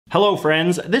Hello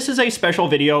friends, this is a special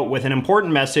video with an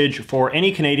important message for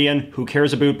any Canadian who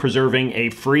cares about preserving a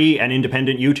free and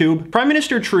independent YouTube. Prime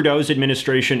Minister Trudeau's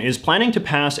administration is planning to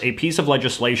pass a piece of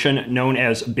legislation known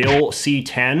as Bill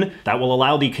C-10 that will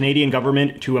allow the Canadian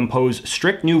government to impose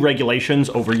strict new regulations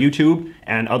over YouTube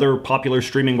and other popular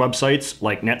streaming websites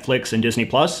like Netflix and Disney+.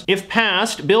 If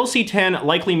passed, Bill C-10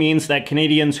 likely means that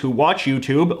Canadians who watch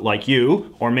YouTube, like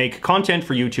you, or make content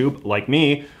for YouTube, like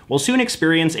me, will soon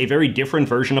experience a very different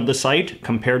version of the site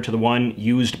compared to the one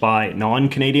used by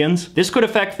non-Canadians. This could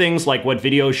affect things like what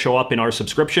videos show up in our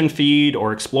subscription feed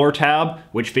or Explore tab,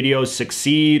 which videos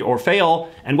succeed or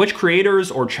fail, and which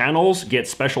creators or channels get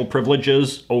special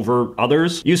privileges over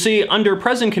others. You see, under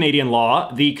present Canadian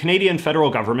law, the Canadian federal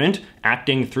government,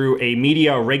 acting through a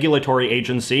media regulatory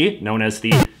agency known as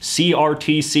the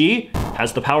CRTC,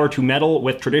 has the power to meddle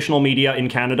with traditional media in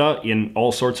Canada in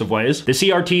all sorts of ways. The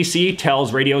CRTC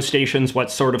tells radio stations what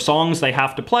sort of songs they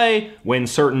have to play, when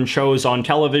certain shows on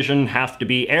television have to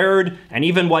be aired, and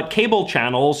even what cable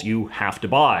channels you have to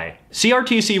buy.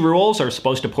 CRTC rules are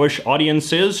supposed to push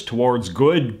audiences towards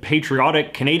good,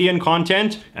 patriotic Canadian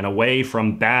content and away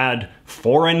from bad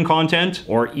foreign content,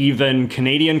 or even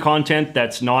Canadian content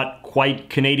that's not quite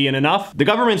Canadian enough. The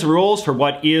government's rules for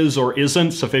what is or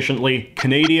isn't sufficiently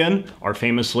Canadian are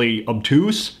famously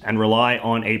obtuse and rely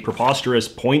on a preposterous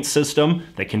point system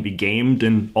that can be gamed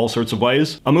in all sorts of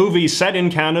ways. A movie set in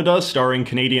Canada starring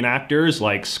Canadian actors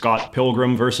like Scott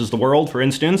Pilgrim vs. the World, for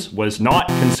instance, was not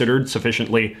considered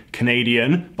sufficiently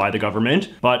Canadian by the government,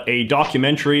 but a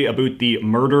documentary about the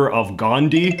murder of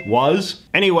Gandhi was.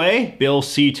 Anyway, Bill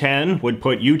C-10 would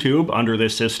put YouTube under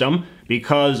this system,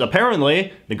 because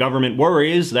apparently the government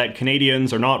worries that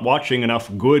Canadians are not watching enough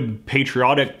good,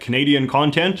 patriotic Canadian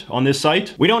content on this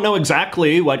site. We don't know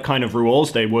exactly what kind of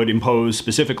rules they would impose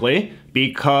specifically,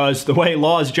 because the way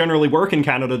laws generally work in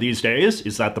Canada these days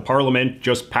is that the Parliament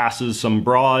just passes some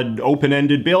broad,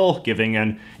 open-ended bill giving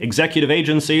an executive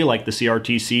agency like the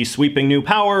CRTC sweeping new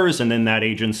powers, and then that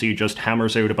agency just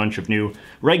hammers out a bunch of new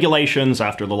regulations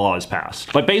after the law is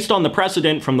passed. But based on the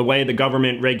precedent from the way the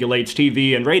government regulates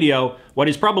TV and radio, what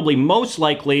is probably most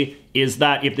likely is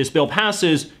that if this bill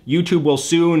passes, YouTube will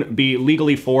soon be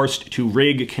legally forced to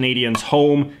rig Canadians'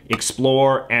 home,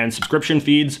 explore, and subscription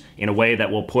feeds in a way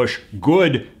that will push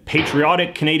good,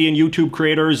 patriotic Canadian YouTube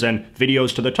creators and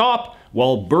videos to the top,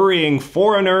 while burying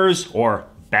foreigners or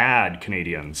bad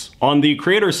Canadians. On the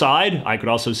creator side, I could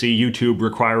also see YouTube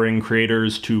requiring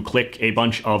creators to click a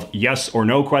bunch of yes or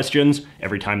no questions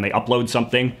every time they upload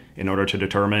something in order to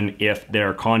determine if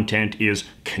their content is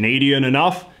Canadian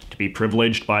enough to be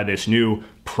privileged by this new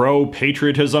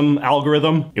pro-patriotism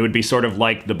algorithm. It would be sort of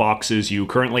like the boxes you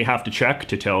currently have to check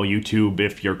to tell YouTube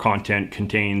if your content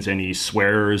contains any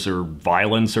swears or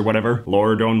violence or whatever.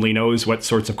 Lord only knows what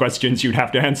sorts of questions you'd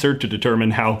have to answer to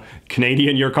determine how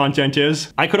Canadian your content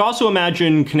is. I could also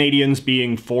imagine Canadians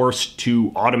being forced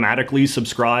to automatically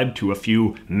subscribe to a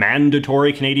few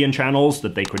mandatory Canadian channels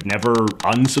that they could never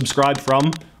unsubscribe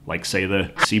from, like say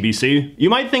the CBC. You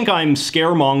might think I'm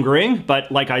scaremongering,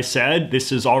 but like I said,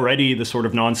 this is already the sort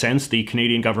of nonsense the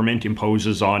Canadian government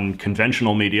imposes on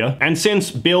conventional media. And since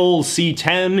Bill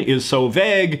C-10 is so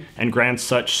vague and grants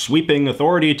such sweeping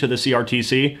authority to the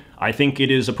CRTC, I think it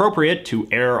is appropriate to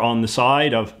err on the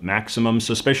side of maximum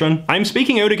suspicion. I'm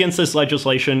speaking out against this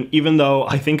legislation even though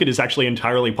I think it is actually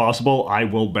entirely possible I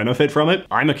will benefit from it.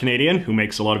 I'm a Canadian who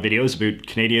makes a lot of videos about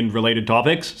Canadian-related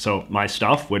topics, so my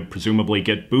stuff would presumably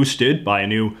get boosted by a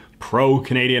new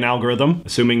pro-Canadian algorithm,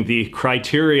 assuming the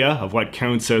criteria of what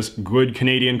counts as good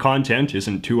Canadian content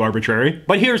isn't too arbitrary.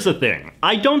 But here's the thing.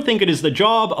 I don't think it is the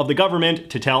job of the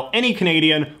government to tell any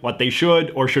Canadian what they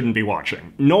should or shouldn't be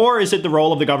watching. Nor is it the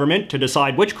role of the government to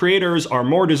decide which creators are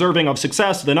more deserving of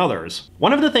success than others.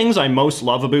 One of the things I most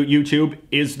love about YouTube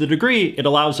is the degree it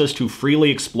allows us to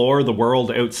freely explore the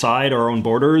world outside our own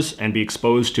borders and be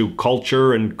exposed to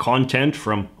culture and content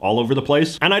from all over the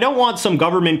place. And I don't want some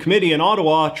government committee in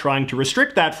Ottawa trying to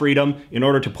restrict that freedom in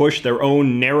order to push their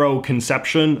own narrow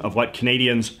conception of what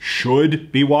Canadians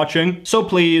should be watching. So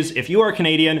please, if you are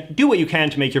Canadian, do what you can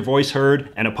to make your voice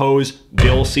heard and oppose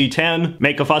Bill C-10.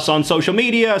 Make a fuss on social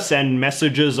media, send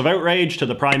messages of outrage to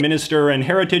the Prime Minister and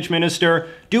Heritage Minister.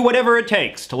 Do whatever it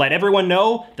takes to let everyone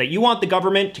know that you want the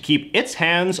government to keep its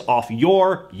hands off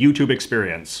your YouTube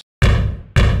experience.